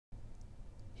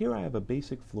Here I have a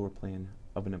basic floor plan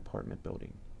of an apartment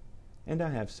building, and I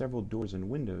have several doors and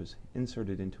windows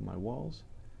inserted into my walls,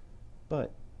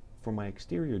 but for my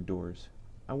exterior doors,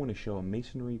 I want to show a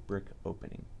masonry brick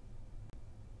opening.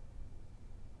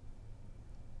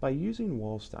 By using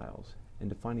wall styles and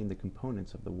defining the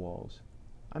components of the walls,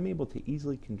 I'm able to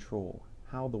easily control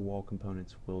how the wall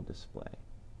components will display.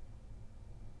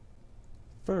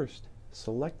 First,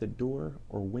 select the door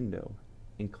or window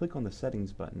and click on the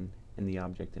Settings button in the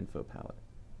Object Info palette.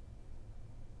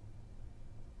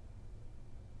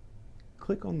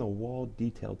 Click on the Wall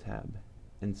Detail tab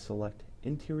and select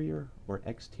Interior or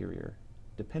Exterior,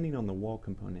 depending on the wall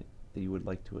component that you would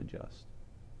like to adjust.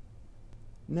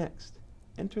 Next,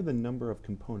 enter the number of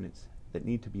components that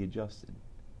need to be adjusted.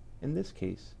 In this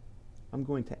case, I'm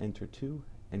going to enter 2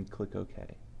 and click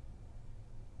OK.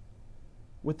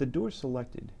 With the door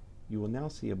selected, you will now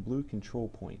see a blue control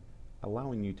point,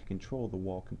 allowing you to control the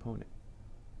wall component.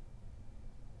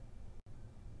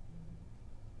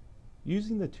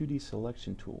 Using the 2D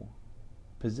selection tool,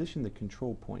 position the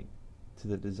control point to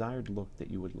the desired look that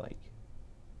you would like.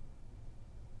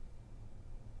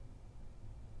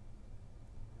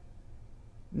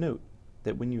 Note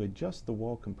that when you adjust the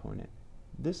wall component,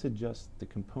 this adjusts the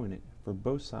component for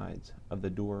both sides of the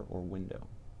door or window.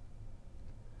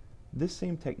 This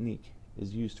same technique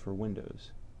is used for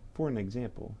windows, for an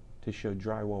example, to show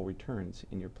drywall returns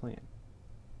in your plan.